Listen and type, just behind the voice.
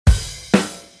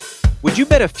Would you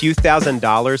bet a few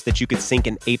 $1,000s that you could sink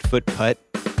an 8-foot putt?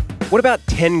 What about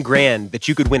 10 grand that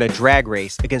you could win a drag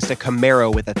race against a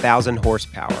Camaro with 1,000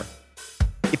 horsepower?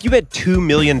 If you bet $2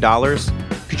 million,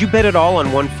 could you bet it all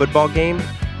on one football game?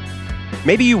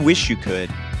 Maybe you wish you could,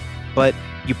 but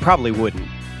you probably wouldn't.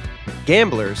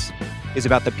 Gamblers is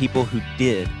about the people who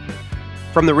did.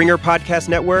 From the Ringer Podcast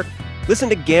Network, listen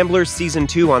to Gamblers Season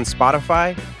 2 on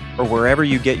Spotify or wherever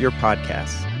you get your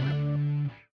podcasts.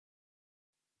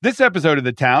 This episode of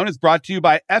The Town is brought to you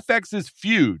by FX's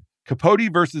Feud,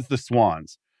 Capote versus the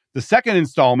Swans. The second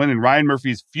installment in Ryan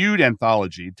Murphy's Feud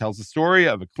anthology tells the story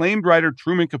of acclaimed writer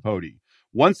Truman Capote,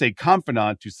 once a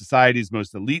confidant to society's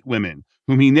most elite women,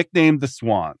 whom he nicknamed the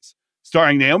Swans.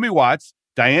 Starring Naomi Watts,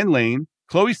 Diane Lane,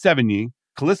 Chloe Sevigny,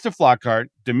 Callista Flockhart,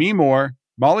 Demi Moore,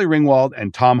 Molly Ringwald,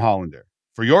 and Tom Hollander.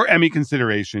 For your Emmy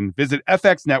consideration, visit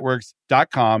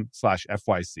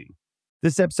fxnetworks.com/FYC.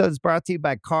 This episode is brought to you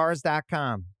by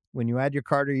Cars.com. When you add your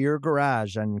car to your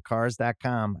garage on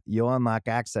Cars.com, you'll unlock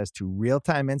access to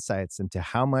real-time insights into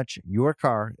how much your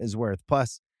car is worth.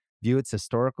 Plus, view its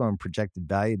historical and projected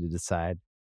value to decide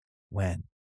when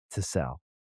to sell.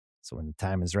 So when the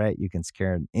time is right, you can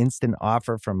secure an instant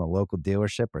offer from a local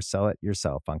dealership or sell it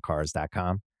yourself on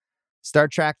Cars.com.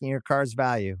 Start tracking your car's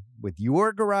value with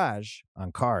your garage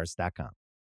on Cars.com.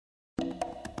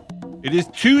 It is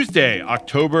Tuesday,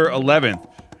 October 11th.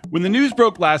 When the news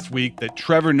broke last week that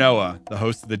Trevor Noah, the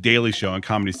host of The Daily Show on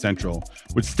Comedy Central,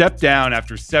 would step down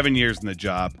after 7 years in the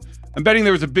job, I'm betting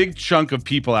there was a big chunk of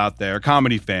people out there,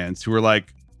 comedy fans, who were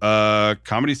like,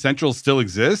 Comedy Central still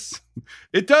exists?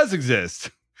 It does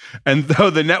exist. And though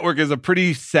the network is a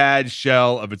pretty sad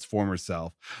shell of its former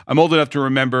self, I'm old enough to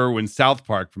remember when South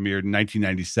Park premiered in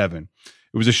 1997.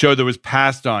 It was a show that was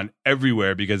passed on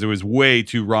everywhere because it was way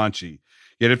too raunchy.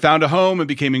 Yet it found a home and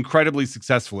became incredibly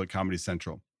successful at Comedy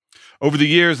Central. Over the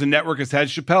years, the network has had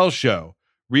Chappelle's Show,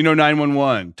 Reno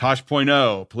 911,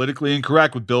 Tosh.0, Politically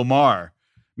Incorrect with Bill Maher,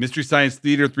 Mystery Science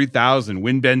Theater 3000,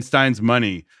 Win Ben Stein's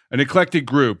Money, an eclectic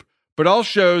group, but all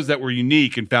shows that were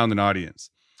unique and found an audience.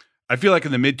 I feel like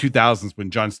in the mid-2000s when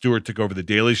Jon Stewart took over The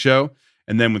Daily Show,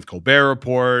 and then with Colbert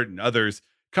Report and others,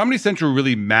 Comedy Central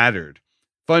really mattered.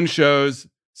 Fun shows,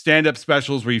 stand-up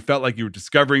specials where you felt like you were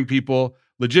discovering people,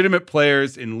 legitimate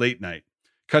players in late night.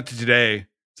 Cut to today,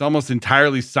 it's almost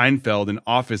entirely Seinfeld and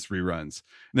Office reruns.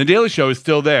 And The Daily Show is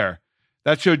still there.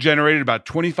 That show generated about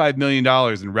 $25 million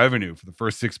in revenue for the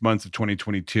first 6 months of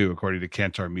 2022, according to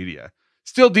Kantar Media.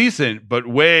 Still decent, but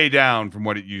way down from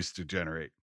what it used to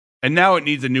generate. And now it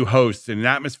needs a new host in an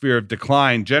atmosphere of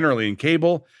decline generally in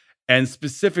cable, and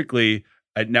specifically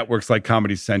at networks like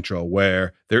Comedy Central,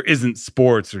 where there isn't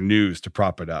sports or news to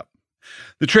prop it up.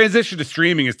 The transition to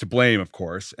streaming is to blame, of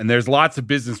course, and there's lots of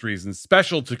business reasons,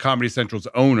 special to Comedy Central's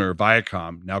owner,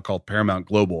 Viacom, now called Paramount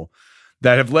Global,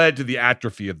 that have led to the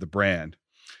atrophy of the brand.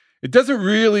 It doesn't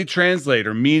really translate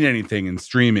or mean anything in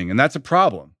streaming, and that's a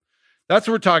problem. That's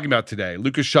what we're talking about today.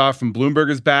 Lucas Shaw from Bloomberg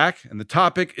is back, and the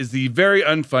topic is the very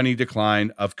unfunny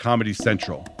decline of Comedy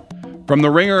Central. From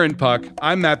The Ringer and Puck,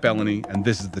 I'm Matt Bellany, and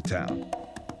this is The Town.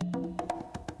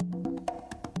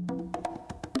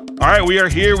 All right, we are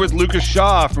here with Lucas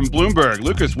Shaw from Bloomberg.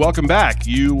 Lucas, welcome back.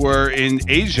 You were in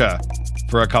Asia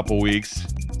for a couple weeks,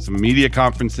 some media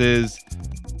conferences.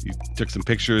 You took some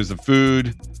pictures of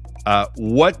food.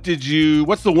 What's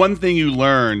the one thing you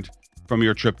learned from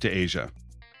your trip to Asia?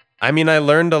 I mean, I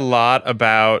learned a lot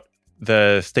about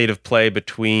the state of play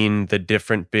between the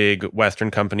different big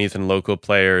Western companies and local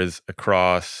players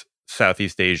across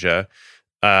Southeast Asia.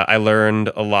 I learned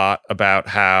a lot about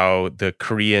how the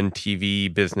Korean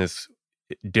TV business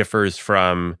differs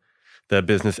from the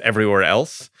business everywhere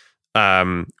else,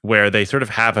 where they sort of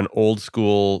have an old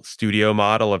school studio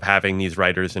model of having these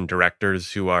writers and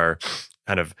directors who are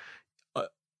kind of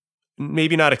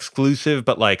maybe not exclusive,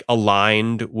 but like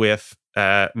aligned with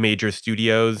major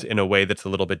studios in a way that's a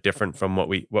little bit different from what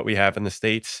we have in the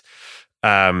States.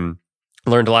 Learned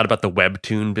a lot about the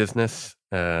webtoon business.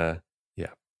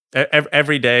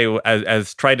 Every day,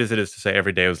 as trite as it is to say,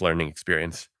 every day was learning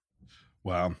experience.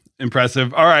 Wow.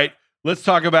 Impressive. All right. Let's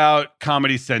talk about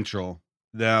Comedy Central.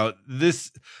 Now,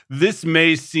 this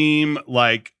may seem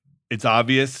like it's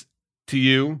obvious to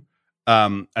you.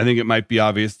 I think it might be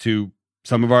obvious to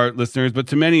some of our listeners, but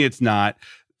to many it's not.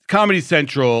 Comedy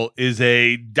Central is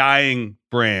a dying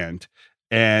brand,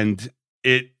 and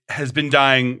it has been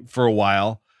dying for a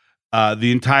while.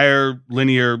 The entire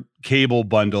linear cable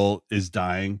bundle is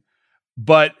dying,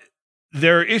 but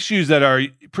there are issues that are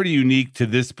pretty unique to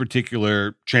this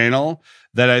particular channel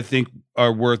that I think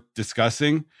are worth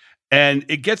discussing. And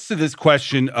it gets to this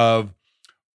question of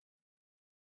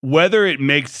whether it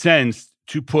makes sense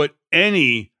to put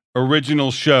any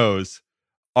original shows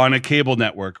on a cable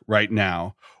network right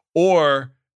now?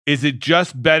 Or is it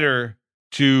just better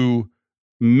to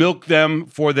milk them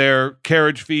for their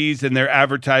carriage fees and their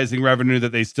advertising revenue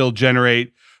that they still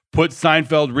generate, put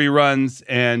Seinfeld reruns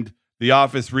and The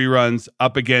Office reruns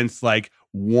up against like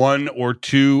one or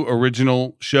two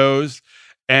original shows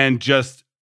and just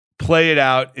play it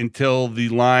out until the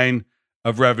line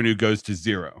of revenue goes to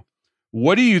zero?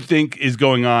 What do you think is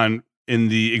going on in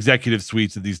the executive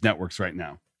suites of these networks right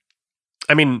now?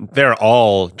 I mean, they're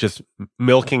all just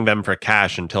milking them for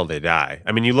cash until they die.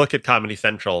 I mean, you look at Comedy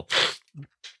Central.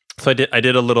 So I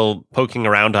did a little poking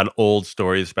around on old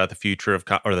stories about the future of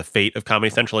or the fate of Comedy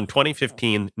Central. In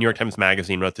 2015, New York Times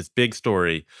Magazine wrote this big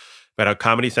story about how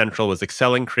Comedy Central was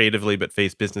excelling creatively but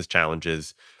faced business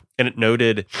challenges, and it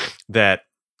noted that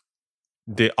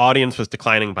the audience was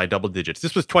declining by double digits.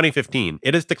 This was 2015.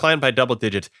 It has declined by double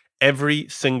digits every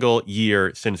single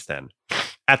year since then.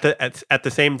 At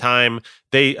the same time,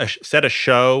 they said a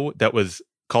show that was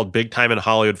called Big Time in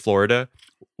Hollywood, Florida,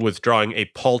 was drawing a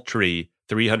paltry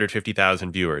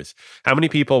 350,000 viewers. How many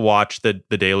people watch the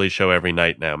Daily Show every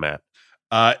night now, Matt?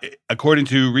 According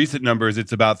to recent numbers,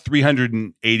 it's about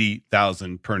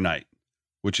 380,000 per night,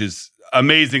 which is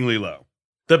amazingly low.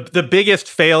 The biggest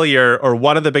failure, or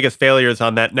one of the biggest failures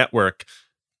on that network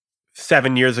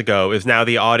 7 years ago, is now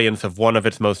the audience of one of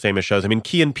its most famous shows. I mean,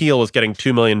 Key and Peele was getting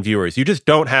 2 million viewers. You just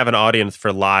don't have an audience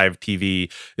for live TV,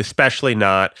 especially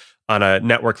not on a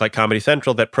network like Comedy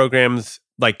Central that programs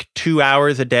like 2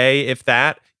 hours a day, if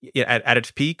that, at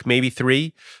its peak, maybe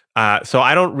 3. So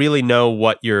I don't really know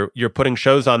what you're putting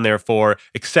shows on there for,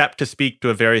 except to speak to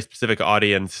a very specific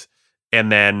audience, and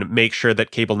then make sure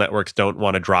that cable networks don't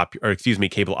want to drop, or excuse me,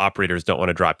 cable operators don't want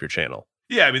to drop your channel.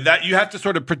 Yeah, I mean, that you have to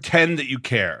sort of pretend that you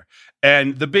care.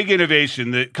 And the big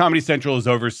innovation that Comedy Central is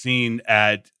overseen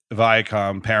at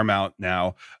Viacom, Paramount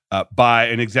now, by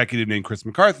an executive named Chris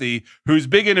McCarthy, whose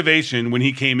big innovation when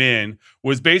he came in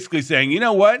was basically saying, you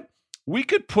know what? We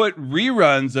could put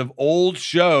reruns of old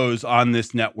shows on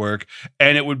this network,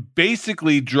 and it would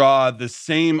basically draw the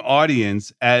same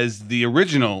audience as the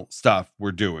original stuff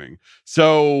we're doing.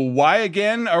 So why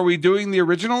again are we doing the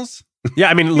originals? Yeah,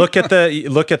 I mean, look at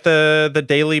the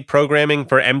daily programming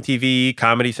for MTV,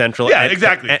 Comedy Central. Yeah,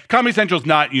 exactly. Comedy Central's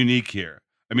not unique here.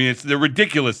 I mean, it's the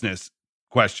ridiculousness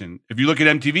question. If you look at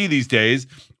MTV these days,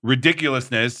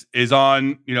 ridiculousness is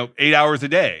on, 8 hours a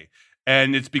day.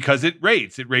 And it's because it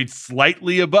rates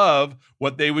slightly above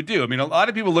what they would do. I mean, a lot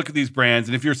of people look at these brands,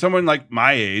 and if you're someone like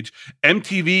my age,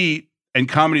 MTV and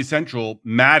Comedy Central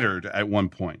mattered at one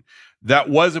point. That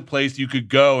was a place you could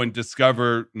go and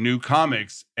discover new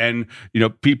comics, and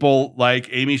people like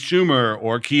Amy Schumer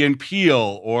or Key and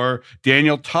Peele or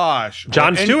Daniel Tosh,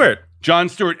 Jon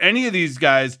Stewart, any of these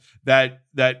guys that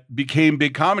became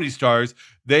big comedy stars.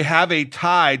 They have a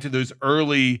tie to those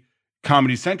early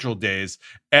Comedy Central days.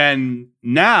 And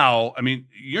now, I mean,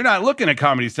 you're not looking at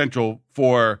Comedy Central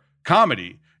for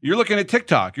comedy. You're looking at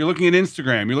TikTok. You're looking at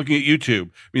Instagram. You're looking at YouTube.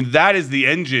 I mean, that is the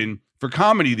engine for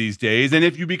comedy these days. And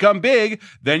if you become big,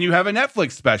 then you have a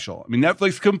Netflix special. I mean,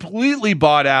 Netflix completely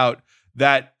bought out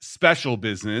that special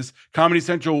business. Comedy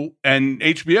Central and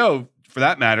HBO, for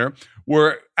that matter,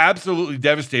 were absolutely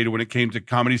devastated when it came to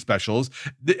comedy specials.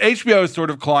 The HBO is sort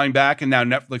of clawing back, and now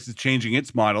Netflix is changing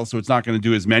its model, so it's not going to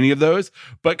do as many of those.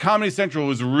 But Comedy Central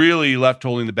was really left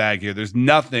holding the bag here. There's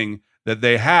nothing that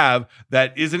they have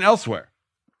that isn't elsewhere.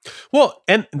 Well,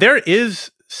 and there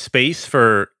is space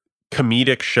for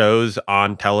comedic shows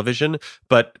on television,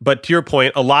 but to your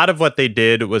point, a lot of what they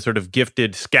did was sort of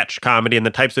gifted sketch comedy and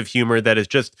the types of humor that is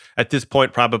just at this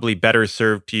point probably better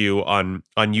served to you on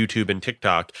YouTube and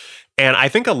TikTok. And I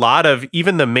think a lot of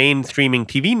even the main streaming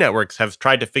TV networks have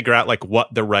tried to figure out like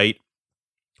what the right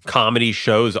comedy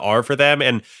shows are for them,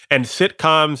 and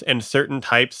sitcoms and certain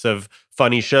types of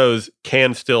funny shows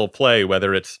can still play,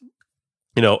 whether it's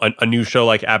a new show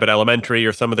like Abbott Elementary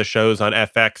or some of the shows on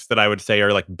FX that I would say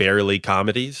are like barely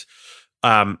comedies.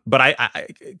 But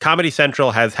Comedy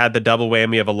Central has had the double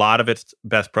whammy of a lot of its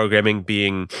best programming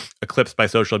being eclipsed by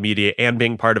social media and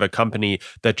being part of a company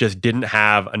that just didn't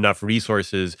have enough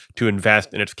resources to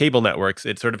invest in its cable networks.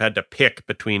 It sort of had to pick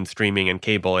between streaming and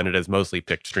cable, and it has mostly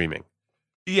picked streaming.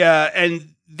 Yeah,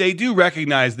 and they do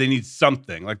recognize they need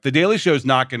something. Like The Daily Show is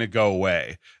not going to go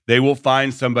away. They will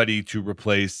find somebody to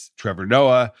replace Trevor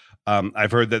Noah.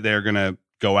 I've heard that they're going to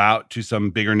go out to some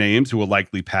bigger names who will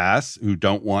likely pass, who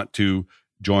don't want to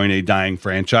join a dying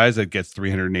franchise that gets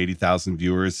 380,000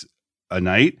 viewers a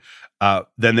night.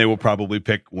 Then they will probably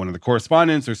pick one of the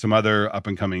correspondents or some other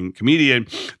up-and-coming comedian.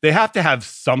 They have to have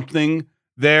something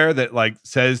there that like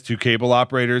says to cable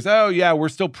operators, oh yeah, we're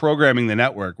still programming the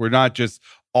network. We're not just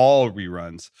all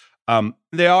reruns.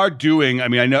 They are doing,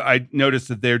 I noticed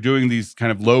that they're doing these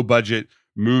kind of low budget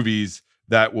movies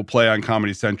that will play on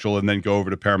Comedy Central and then go over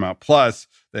to Paramount Plus.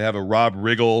 They have a Rob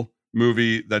Riggle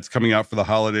movie that's coming out for the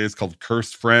holidays called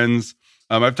Cursed Friends.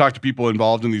 I've talked to people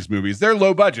involved in these movies. They're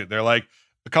low budget. They're like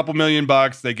a couple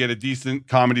 $1,000,000. They get a decent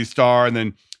comedy star and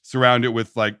then surround it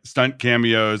with like stunt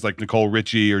cameos like Nicole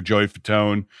Richie or Joey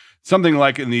Fatone, something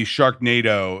like in the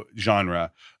Sharknado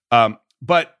genre.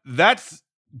 But that's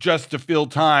just to fill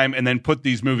time and then put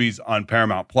these movies on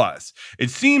Paramount Plus.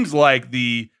 It seems like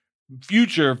the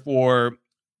future for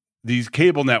these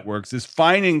cable networks is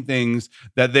finding things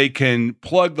that they can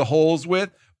plug the holes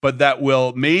with, but that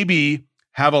will maybe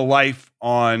have a life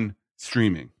on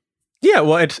streaming. Yeah,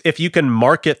 well, it's if you can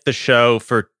market the show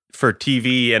for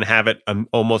TV and have it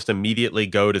almost immediately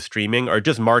go to streaming, or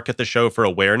just market the show for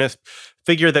awareness,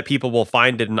 figure that people will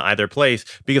find it in either place.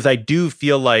 Because I do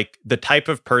feel like the type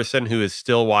of person who is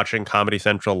still watching Comedy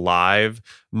Central live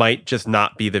might just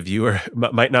not be the viewer,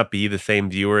 might not be the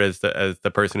same viewer as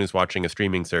the person who's watching a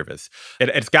streaming service.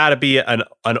 It's got to be an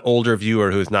older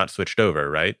viewer who's not switched over,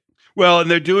 right? Well,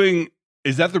 and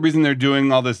is that the reason they're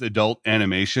doing all this adult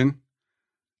animation?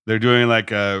 They're doing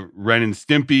like a Ren and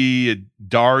Stimpy, a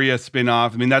Daria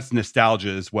spinoff. I mean, that's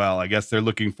nostalgia as well. I guess they're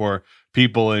looking for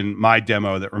people in my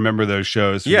demo that remember those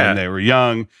shows from when they were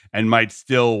young and might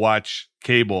still watch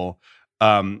cable.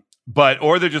 Or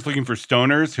they're just looking for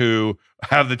stoners who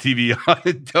have the TV on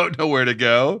and don't know where to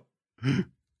go.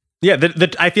 Yeah,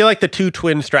 I feel like the two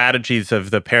twin strategies of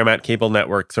the Paramount cable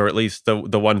networks, or at least the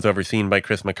ones overseen by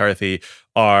Chris McCarthy,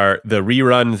 are the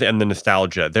reruns and the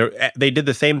nostalgia. They did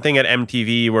the same thing at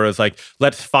MTV, where it was like,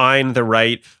 let's find the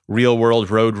right real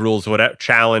world road rules,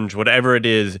 challenge, whatever it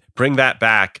is, bring that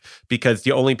back, because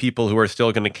the only people who are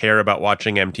still going to care about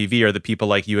watching MTV are the people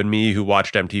like you and me who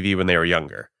watched MTV when they were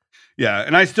younger. Yeah,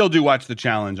 and I still do watch the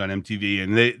challenge on MTV,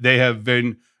 and they have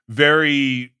been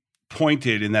very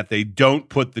pointed in that they don't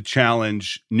put the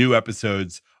challenge new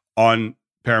episodes on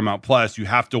Paramount Plus. You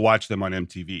have to watch them on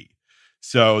MTV.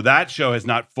 So that show has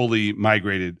not fully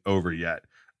migrated over yet.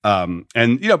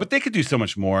 But they could do so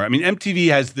much more. I mean, MTV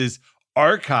has this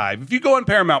archive. If you go on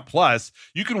Paramount Plus,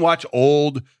 you can watch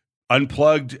old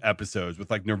unplugged episodes with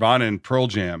like Nirvana and Pearl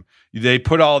Jam. They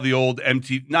put all the old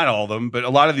not all of them, but a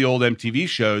lot of the old MTV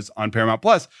shows on Paramount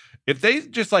Plus. If they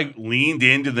just like leaned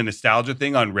into the nostalgia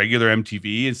thing on regular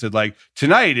MTV and said like,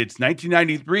 tonight it's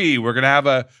 1993, we're going to have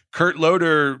a Kurt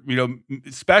Loder,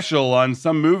 special on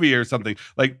some movie or something.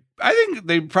 Like, I think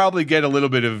they probably get a little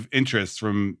bit of interest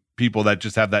from people that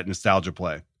just have that nostalgia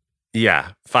play.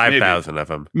 Yeah, 5,000 of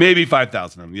them. Maybe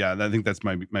 5,000 of them. Yeah, I think that's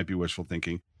might be wishful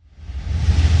thinking.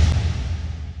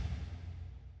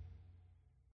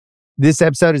 This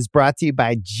episode is brought to you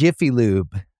by Jiffy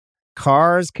Lube.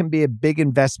 Cars can be a big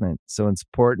investment, so it's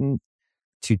important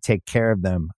to take care of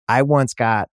them. I once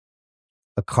got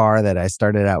a car that I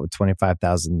started out with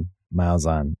 25,000 miles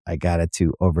on. I got it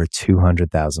to over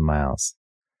 200,000 miles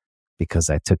because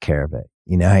I took care of it.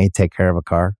 You know how you take care of a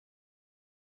car?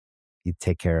 You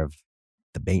take care of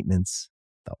the maintenance,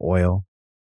 the oil,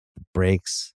 the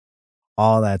brakes,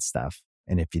 all that stuff.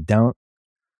 And if you don't,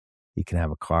 you can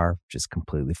have a car just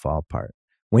completely fall apart.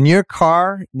 When your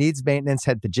car needs maintenance,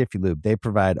 head to Jiffy Lube. They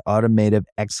provide automotive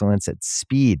excellence at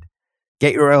speed.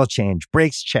 Get your oil change,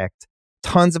 brakes checked,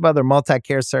 tons of other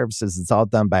multi-care services. It's all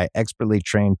done by expertly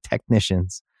trained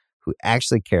technicians who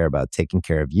actually care about taking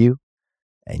care of you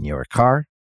and your car.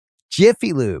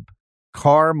 Jiffy Lube,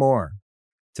 car more.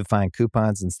 To find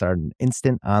coupons and start an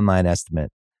instant online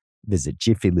estimate, visit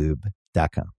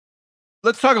jiffylube.com.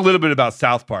 Let's talk a little bit about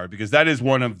South Park, because that is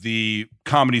one of the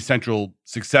Comedy Central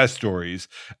success stories.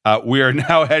 We are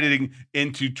now heading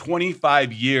into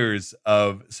 25 years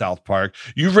of South Park.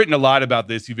 You've written a lot about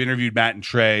this. You've interviewed Matt and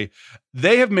Trey.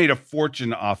 They have made a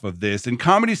fortune off of this, and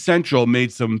Comedy Central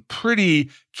made some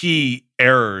pretty key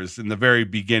errors in the very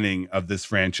beginning of this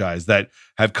franchise that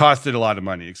have costed a lot of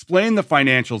money. Explain the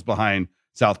financials behind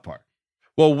South Park.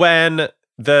 Well, when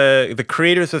the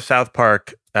creators of South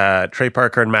Park, Trey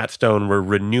Parker and Matt Stone, were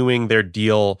renewing their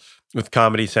deal with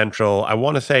Comedy Central, I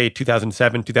want to say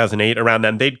 2007, 2008, around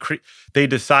then, they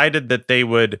decided that they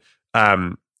would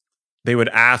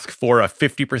ask for a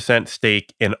 50%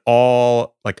 stake in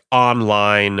all like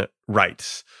online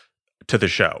rights to the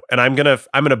show. And I'm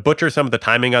gonna butcher some of the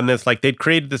timing on this. Like, they'd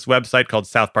created this website called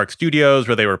South Park Studios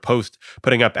where they were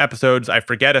putting up episodes. I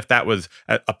forget if that was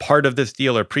a part of this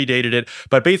deal or predated it.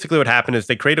 But basically what happened is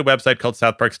they created a website called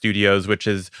South Park Studios, which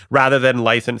is, rather than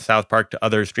license South Park to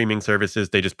other streaming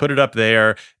services, they just put it up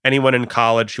there. Anyone in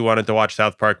college who wanted to watch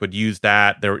South Park would use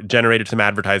that. They generated some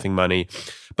advertising money.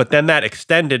 But then that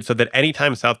extended so that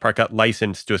anytime South Park got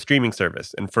licensed to a streaming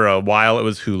service, and for a while it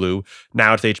was Hulu,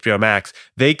 now it's HBO Max,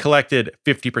 they collected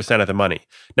 50% of the money.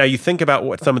 Now you think about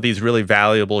what some of these really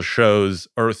valuable shows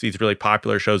or these really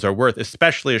popular shows are worth,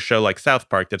 especially a show like South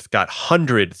Park that's got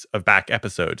hundreds of back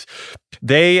episodes.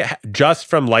 They, just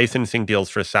from licensing deals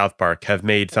for South Park, have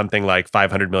made something like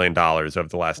 $500 million over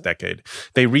the last decade.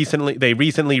 They recently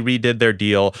redid their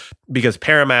deal because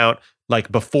Paramount, like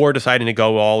before deciding to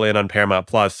go all in on Paramount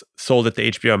Plus, sold it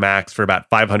to HBO Max for about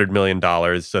 $500 million.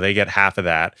 So they get half of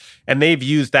that. And they've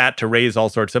used that to raise all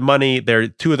sorts of money. They're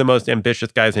two of the most ambitious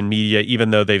guys in media,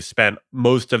 even though they've spent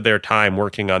most of their time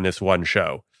working on this one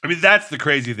show. I mean, that's the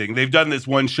crazy thing. They've done this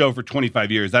one show for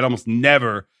 25 years. That almost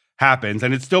never happens,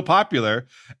 and it's still popular.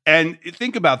 And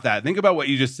think about that. Think about what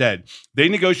you just said. They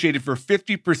negotiated for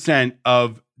 50%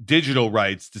 of digital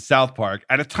rights to South Park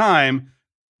at a time,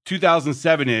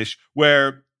 2007-ish,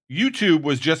 where YouTube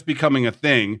was just becoming a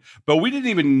thing, but we didn't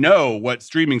even know what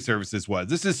streaming services was.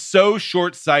 This is so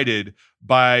short-sighted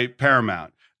by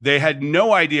Paramount. They had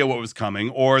no idea what was coming,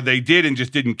 or they did and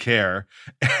just didn't care.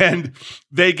 And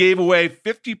they gave away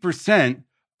 50%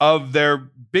 of their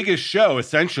biggest show,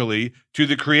 essentially, to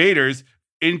the creators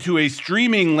into a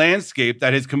streaming landscape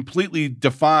that has completely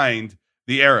defined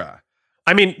the era.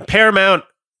 I mean, Paramount,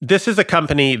 this is a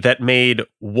company that made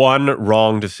one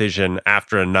wrong decision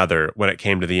after another when it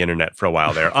came to the internet for a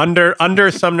while there.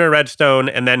 Under Sumner Redstone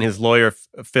and then his lawyer,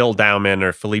 Phil Dowman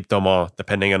or Philippe Daumont,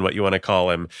 depending on what you want to call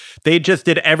him, they just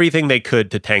did everything they could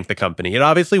to tank the company. It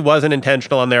obviously wasn't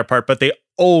intentional on their part, but they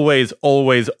always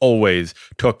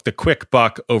took the quick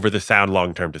buck over the sound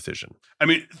long-term decision. I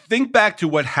mean, think back to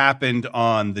what happened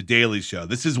on The Daily Show.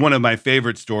 This is one of my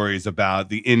favorite stories about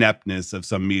the ineptness of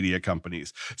some media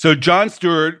companies. So Jon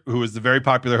Stewart, who was the very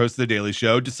popular host of The Daily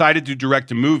Show, decided to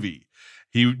direct a movie.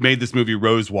 He made this movie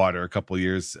Rosewater a couple of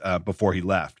years before he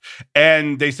left.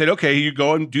 And they said, okay, you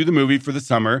go and do the movie for the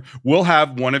summer. We'll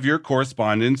have one of your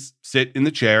correspondents sit in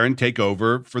the chair and take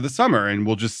over for the summer, and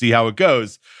we'll just see how it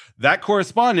goes. That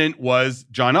correspondent was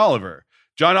John Oliver.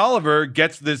 John Oliver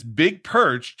gets this big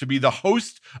perch to be the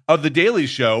host of The Daily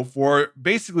Show for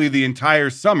basically the entire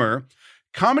summer.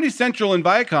 Comedy Central and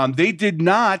Viacom, they did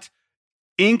not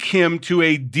ink him to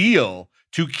a deal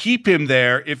to keep him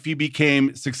there if he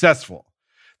became successful.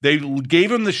 They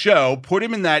gave him the show, put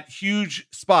him in that huge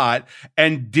spot,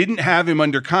 and didn't have him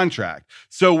under contract.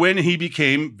 So when he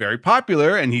became very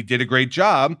popular and he did a great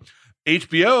job,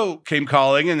 HBO came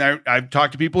calling, and I've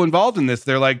talked to people involved in this.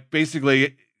 They're like,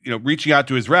 basically, reaching out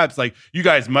to his reps, like, you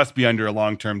guys must be under a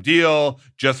long-term deal,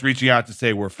 just reaching out to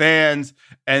say we're fans.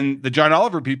 And the John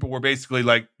Oliver people were basically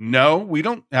like, no, we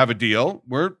don't have a deal.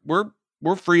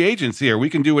 We're free agents here.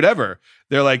 We can do whatever.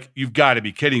 They're like, you've got to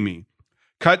be kidding me.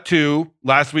 Cut to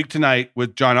last week tonight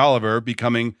with John Oliver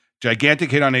becoming gigantic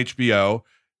hit on HBO,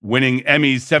 winning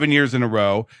Emmys 7 years in a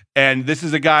row. And this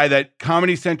is a guy that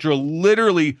Comedy Central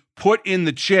literally put in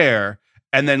the chair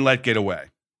and then let get away.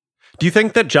 Do you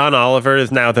think that John Oliver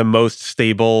is now the most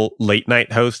stable late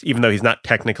night host, even though he's not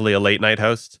technically a late night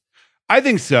host? I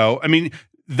think so. I mean,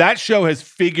 that show has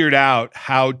figured out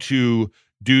how to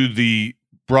do the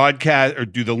broadcast or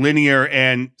do the linear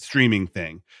and streaming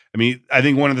thing. I mean, I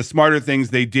think one of the smarter things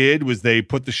they did was they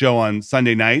put the show on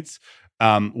Sunday nights,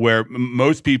 where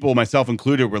most people, myself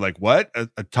included, were like, what?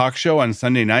 A talk show on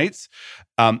Sunday nights?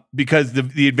 Because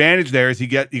the advantage there is you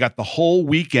got the whole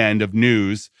weekend of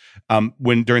news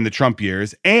during the Trump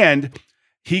years, and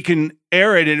he can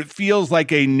air it, and it feels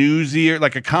like a newsier,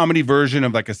 like a comedy version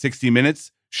of like a 60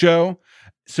 Minutes show.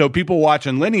 So people watch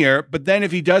on linear, but then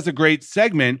if he does a great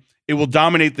segment, it will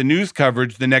dominate the news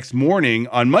coverage the next morning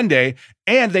on Monday,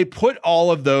 and they put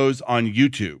all of those on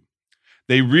YouTube.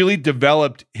 They really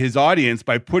developed his audience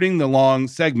by putting the long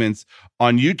segments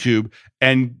on YouTube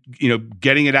and,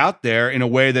 getting it out there in a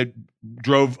way that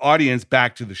drove audience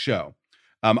back to the show.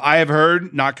 I have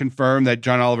heard, not confirmed, that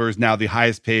John Oliver is now the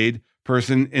highest paid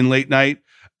person in late night.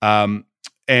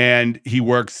 And he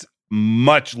works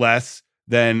much less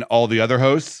than all the other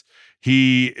hosts.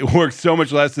 He works so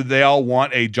much less that they all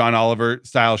want a John Oliver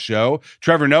style show.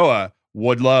 Trevor Noah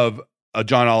would love a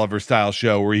John Oliver style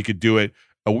show where he could do a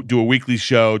weekly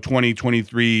show,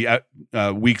 23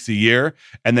 weeks a year,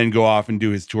 and then go off and do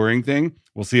his touring thing.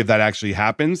 We'll see if that actually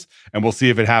happens, and we'll see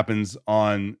if it happens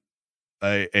on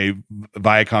a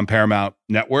Viacom Paramount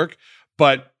network.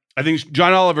 But I think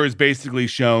John Oliver has basically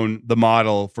shown the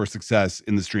model for success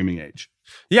in the streaming age.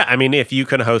 Yeah, I mean, if you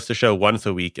can host a show once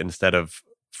a week instead of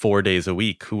 4 days a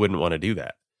week, who wouldn't want to do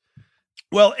that?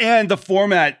 Well, and the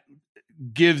format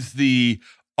gives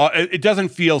it doesn't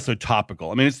feel so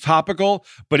topical. I mean, it's topical,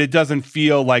 but it doesn't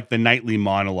feel like the nightly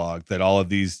monologue that all of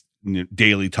these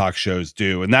daily talk shows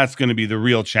do. And that's going to be the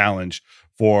real challenge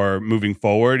for moving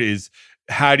forward is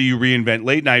how do you reinvent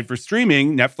late night for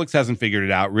streaming? Netflix hasn't figured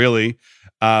it out really.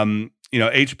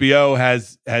 HBO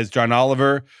has John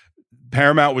Oliver.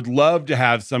 Paramount would love to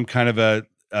have some kind of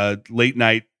a late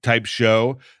night type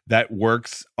show that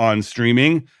works on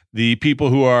streaming. The people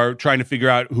who are trying to figure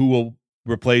out who will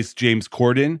replace James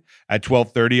Corden at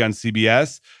 12:30 on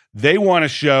CBS, they want a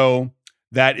show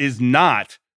that is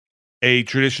not a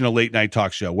traditional late night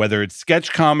talk show, whether it's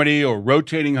sketch comedy or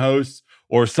rotating hosts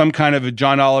or some kind of a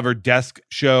John Oliver desk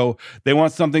show. They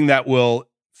want something that will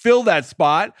fill that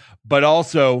spot, but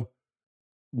also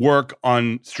work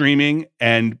on streaming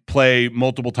and play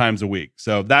multiple times a week.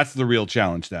 So that's the real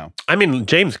challenge now. I mean,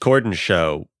 James Corden's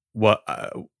show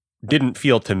didn't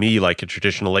feel to me like a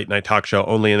traditional late night talk show,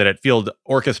 only in that it felt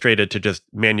orchestrated to just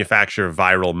manufacture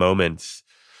viral moments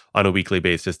on a weekly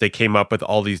basis. They came up with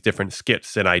all these different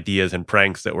skits and ideas and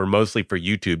pranks that were mostly for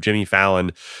YouTube. Jimmy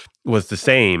Fallon was the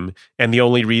same. And the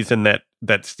only reason that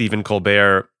Stephen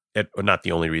Colbert, not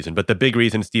the only reason, but the big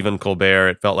reason Stephen Colbert,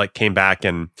 it felt like, came back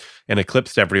and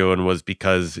eclipsed everyone was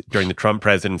because during the Trump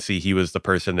presidency, he was the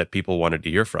person that people wanted to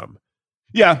hear from.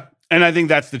 Yeah. And I think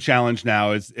that's the challenge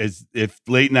now is if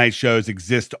late night shows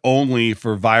exist only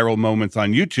for viral moments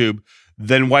on YouTube,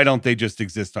 then why don't they just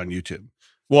exist on YouTube?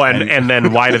 Well, and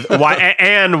then why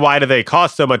do they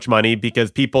cost so much money?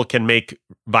 Because people can make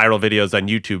viral videos on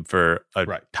YouTube for a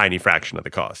tiny fraction of the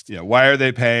cost. Yeah, why are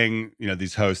they paying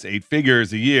these hosts 8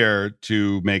 figures a year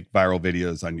to make viral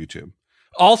videos on YouTube?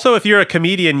 Also, if you're a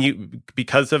comedian,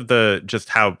 because of the just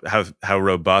how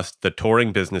robust the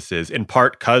touring business is, in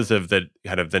part because of the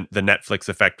kind of the Netflix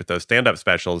effect with those stand-up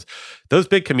specials, those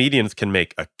big comedians can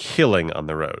make a killing on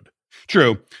the road.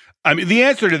 True. I mean, the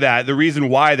answer to that, the reason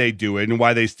why they do it and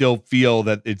why they still feel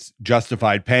that it's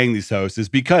justified paying these hosts is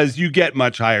because you get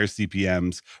much higher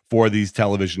CPMs for these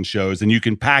television shows, and you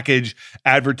can package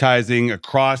advertising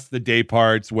across the day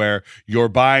parts where you're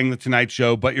buying the Tonight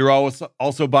Show, but you're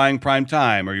also buying prime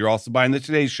time, or you're also buying the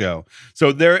Today Show.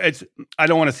 So I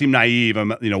don't want to seem naive on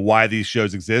why these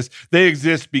shows exist. They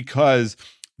exist because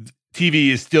TV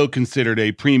is still considered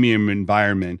a premium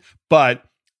environment, but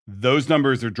those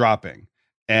numbers are dropping.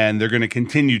 And they're going to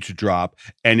continue to drop.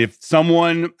 And if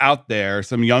someone out there,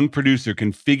 some young producer,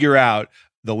 can figure out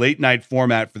the late night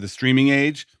format for the streaming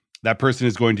age, that person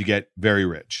is going to get very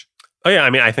rich. Oh yeah, I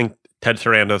mean, I think Ted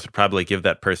Sarandos would probably give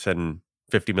that person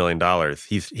 $50 million.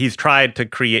 He's tried to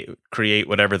create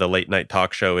whatever the late night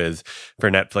talk show is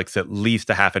for Netflix at least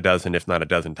a half a dozen, if not a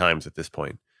dozen times at this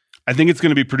point. I think it's going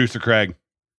to be producer Craig.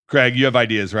 Craig, you have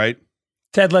ideas, right?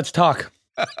 Ted, let's talk.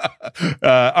 All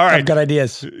right. I've got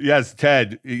ideas. Yes,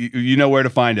 Ted, you know where to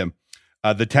find him.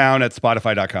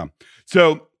 thetown@spotify.com.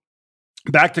 So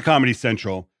back to Comedy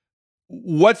Central.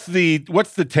 What's the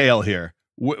tale here?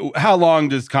 How long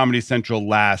does Comedy Central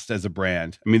last as a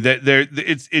brand? I mean,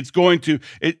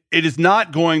 it is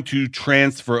not going to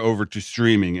transfer over to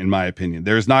streaming, in my opinion.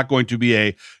 There is not going to be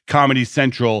a Comedy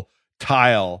Central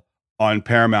tile on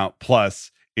Paramount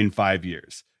Plus in 5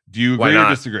 years. Do you agree or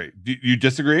disagree? Do you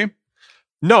disagree?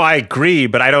 No, I agree,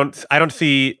 but I don't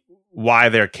see why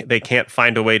they can't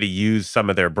find a way to use some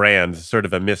of their brands. Sort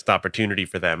of a missed opportunity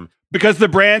for them. Because the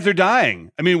brands are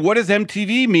dying. I mean, what does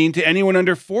MTV mean to anyone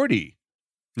under 40?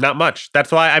 Not much.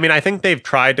 That's why, I mean, I think they've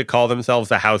tried to call themselves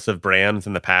a house of brands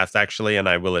in the past, actually, and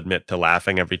I will admit to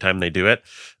laughing every time they do it.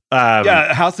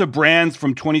 A house of brands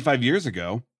from 25 years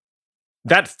ago.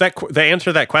 The answer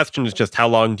to that question is just how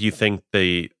long do you think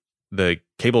the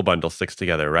cable bundle sticks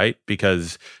together, right?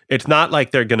 Because it's not like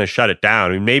they're going to shut it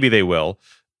down. I mean, maybe they will.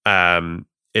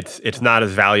 It's not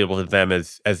as valuable to them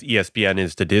as ESPN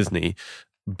is to Disney,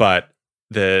 but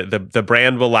the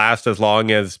brand will last as long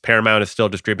as Paramount is still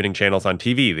distributing channels on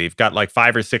TV. They've got like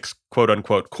 5 or 6 quote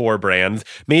unquote core brands.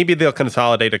 Maybe they'll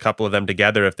consolidate a couple of them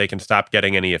together if they can stop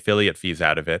getting any affiliate fees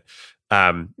out of it.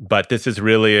 But this is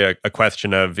really a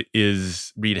question of,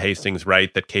 is Reed Hastings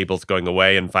right that cable's going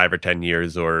away in 5 or 10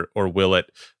 years, or will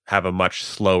it have a much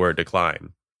slower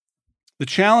decline? The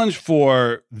challenge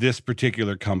for this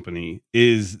particular company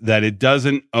is that it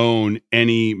doesn't own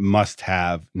any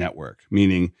must-have network,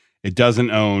 meaning it doesn't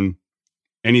own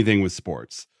anything with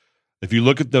sports. If you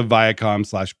look at the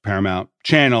Viacom/Paramount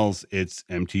channels, it's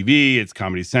MTV, it's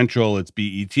Comedy Central, it's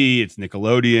BET, it's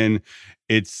Nickelodeon,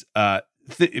 it's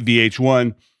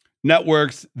VH1,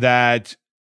 networks that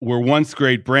were once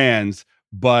great brands,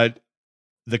 but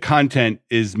the content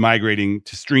is migrating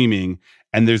to streaming,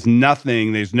 and there's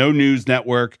no news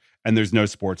network, and there's no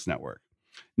sports network.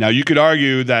 Now, you could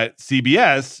argue that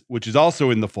CBS, which is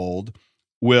also in the fold,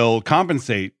 will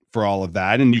compensate for all of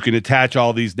that. And you can attach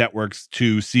all these networks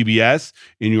to CBS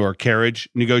in your carriage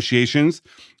negotiations.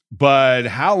 But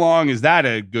how long is that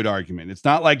a good argument? It's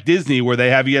not like Disney where they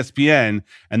have ESPN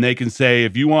and they can say,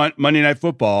 if you want Monday Night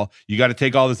Football, you got to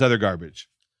take all this other garbage.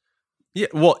 Yeah,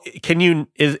 well,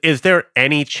 is there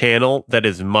any channel that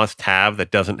is must have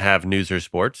that doesn't have news or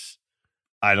sports?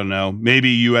 I don't know. Maybe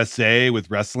USA with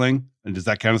wrestling. And does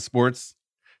that count as sports?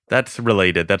 That's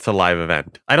related. That's a live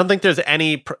event. I don't think there's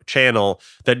any channel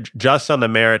that just on the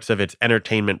merits of its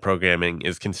entertainment programming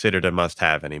is considered a must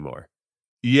have anymore.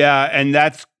 Yeah, and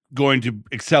that's going to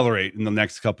accelerate in the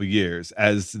next couple of years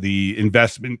as the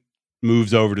investment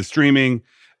moves over to streaming.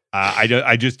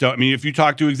 I just don't. I mean, if you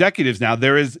talk to executives now,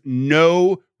 there is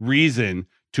no reason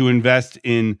to invest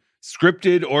in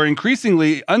scripted or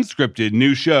increasingly unscripted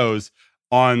new shows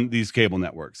on these cable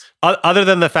networks. Other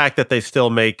than the fact that they still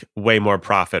make way more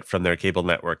profit from their cable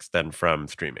networks than from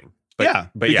streaming.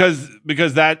 Because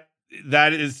that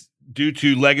is due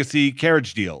to legacy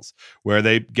carriage deals where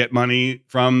they get money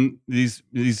from these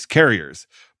carriers.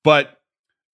 But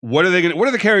what are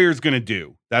the carriers going to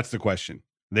do? That's the question.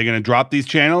 Are they going to drop these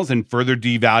channels and further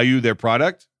devalue their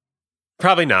product?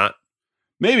 Probably not.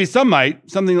 Maybe some might.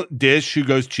 Something like Dish, who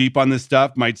goes cheap on this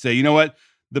stuff, might say, you know what?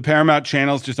 The Paramount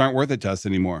channels just aren't worth it to us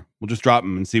anymore. We'll just drop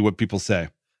them and see what people say.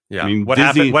 Yeah. I mean, what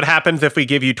happens if we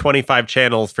give you 25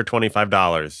 channels for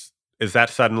 $25? Is that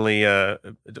suddenly,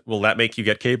 will that make you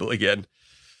get cable again?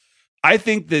 I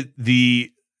think that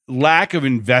the lack of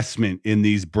investment in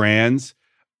these brands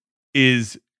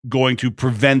is going to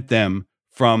prevent them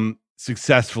from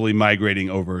successfully migrating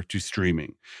over to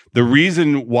streaming. The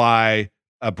reason why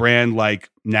a brand like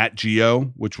Nat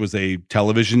Geo, which was a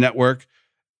television network,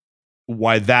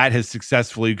 why that has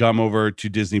successfully come over to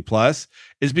Disney Plus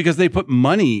is because they put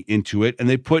money into it and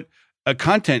they put a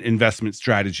content investment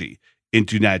strategy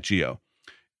into Nat Geo.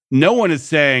 No one is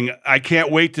saying, I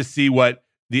can't wait to see what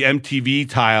the MTV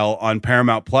tile on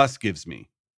Paramount Plus gives me.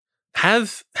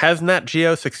 Has Nat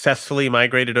Geo successfully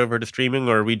migrated over to streaming,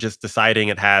 or are we just deciding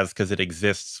it has because it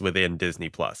exists within Disney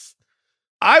Plus?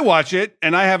 I watch it,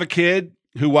 and I have a kid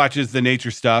who watches the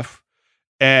nature stuff,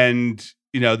 and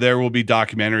there will be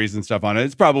documentaries and stuff on it.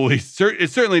 It's probably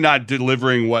it's certainly not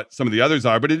delivering what some of the others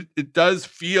are, but it does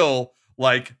feel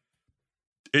like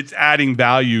it's adding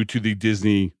value to the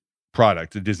Disney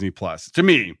product, the Disney Plus. To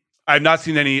me, I've not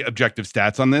seen any objective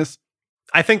stats on this.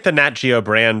 I think the Nat Geo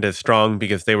brand is strong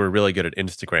because they were really good at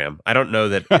Instagram. I don't know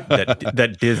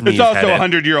that Disney. It's also a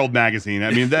 100-year-old magazine.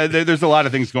 I mean, there's a lot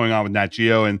of things going on with Nat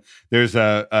Geo, and there's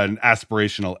an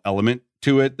aspirational element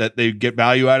to it that they get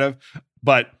value out of.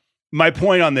 But my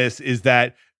point on this is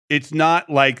that it's not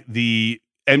like the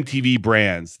MTV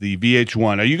brands, the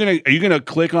VH1. Are you gonna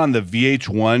click on the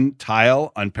VH1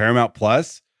 tile on Paramount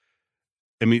Plus?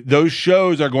 I mean, those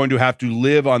shows are going to have to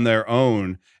live on their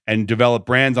own and develop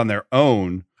brands on their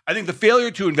own. I think the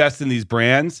failure to invest in these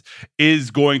brands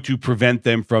is going to prevent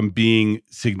them from being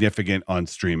significant on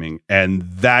streaming. And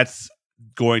that's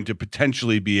going to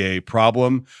potentially be a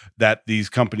problem that these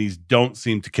companies don't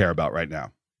seem to care about right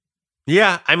now.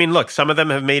 Yeah, I mean, look, some of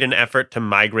them have made an effort to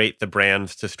migrate the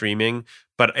brands to streaming,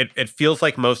 but it feels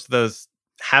like most of those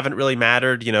haven't really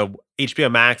mattered.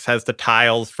 HBO Max has the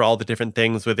tiles for all the different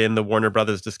things within the Warner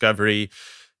Brothers Discovery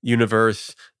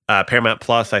universe. Paramount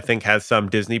Plus, I think, has some.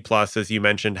 Disney Plus, as you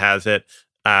mentioned, has it.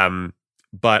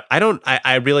 But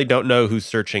I really don't know who's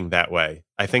searching that way.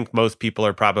 I think most people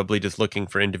are probably just looking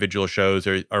for individual shows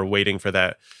or are waiting for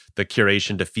the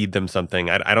curation to feed them something.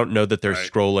 I don't know that they're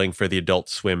scrolling for the Adult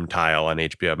Swim tile on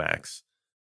HBO Max.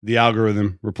 The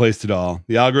algorithm replaced it all.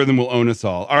 The algorithm will own us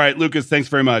all. All right, Lucas, thanks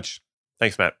very much.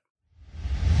 Thanks, Matt.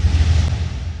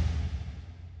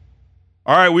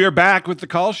 All right, we are back with the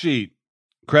call sheet.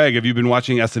 Craig, have you been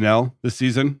watching SNL this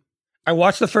season? I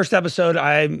watched the first episode.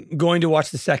 I'm going to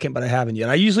watch the second, but I haven't yet.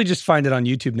 I usually just find it on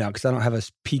YouTube now because I don't have a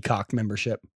Peacock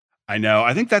membership. I know.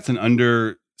 I think that's an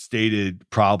understated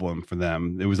problem for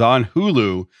them. It was on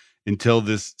Hulu until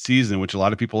this season, which a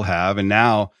lot of people have. And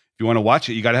now, if you want to watch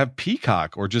it, you got to have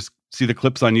Peacock or just see the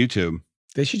clips on YouTube.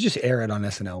 They should just air it on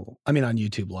SNL. I mean, on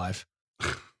YouTube Live.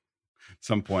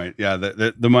 Some point. Yeah,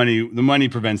 the money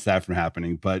prevents that from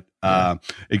happening. But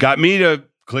it got me to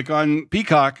click on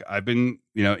Peacock. I've been,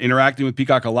 interacting with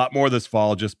Peacock a lot more this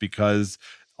fall just because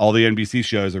all the NBC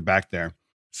shows are back there.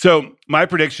 So my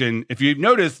prediction, if you've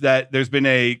noticed that there's been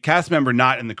a cast member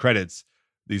not in the credits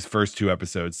these first two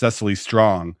episodes, Cecily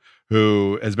Strong,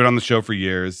 who has been on the show for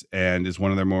years and is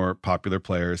one of their more popular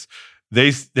players.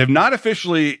 They've not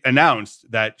officially announced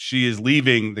that she is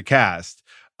leaving the cast.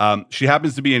 She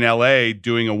happens to be in LA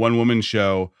doing a one-woman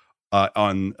show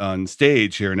on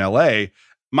stage here in LA.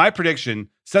 my prediction,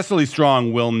 Cecily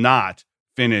Strong will not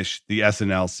finish the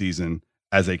SNL season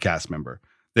as a cast member.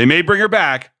 They may bring her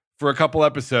back for a couple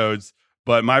episodes,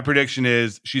 but my prediction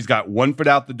is she's got one foot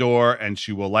out the door and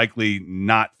she will likely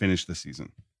not finish the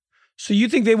season. So you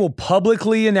think they will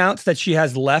publicly announce that she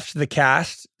has left the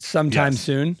cast sometime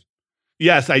soon?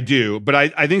 Yes, I do. But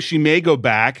I think she may go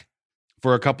back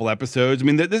for a couple episodes. I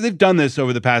mean, they've done this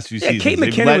over the past few seasons. Kate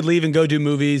McKinnon would leave and go do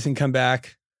movies and come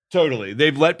back. Totally.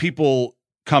 They've let people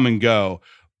come and go.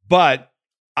 But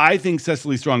I think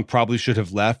Cecily Strong probably should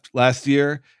have left last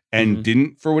year and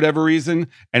didn't for whatever reason.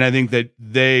 And I think that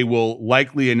they will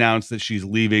likely announce that she's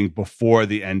leaving before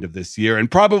the end of this year and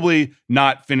probably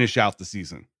not finish out the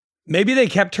season. Maybe they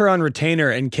kept her on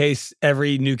retainer in case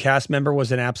every new cast member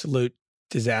was an absolute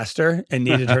disaster and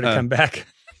needed her to come back.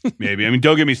 Maybe. I mean,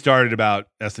 don't get me started about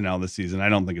SNL this season. I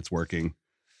don't think it's working.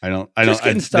 Just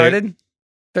getting started.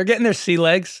 They're getting their sea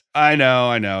legs. I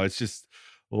know. It's just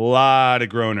a lot of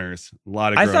groaners.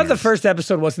 I thought the first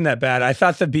episode wasn't that bad. I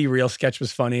thought the Be Real sketch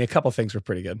was funny. A couple things were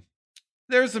pretty good.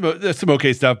 There's some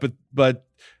okay stuff, but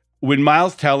when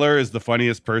Miles Teller is the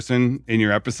funniest person in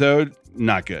your episode,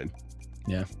 not good.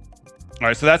 Yeah. All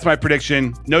right, so that's my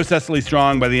prediction. No Cecily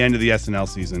Strong by the end of the SNL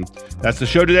season. That's the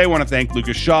show today. I want to thank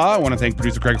Lucas Shaw. I want to thank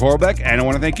producer Craig Horlbeck, and I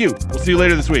want to thank you. We'll see you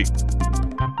later this week.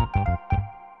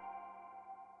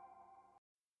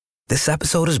 This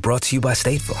episode is brought to you by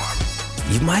State Farm.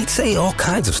 You might say all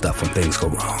kinds of stuff when things go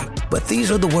wrong, but these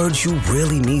are the words you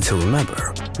really need to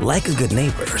remember. Like a good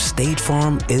neighbor, State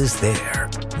Farm is there.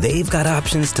 They've got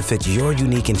options to fit your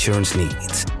unique insurance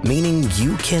needs, meaning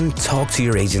you can talk to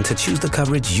your agent to choose the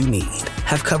coverage you need,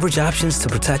 have coverage options to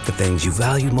protect the things you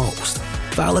value most,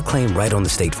 file a claim right on the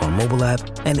State Farm mobile app,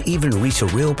 and even reach a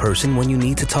real person when you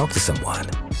need to talk to someone.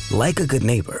 Like a good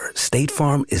neighbor, State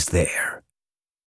Farm is there.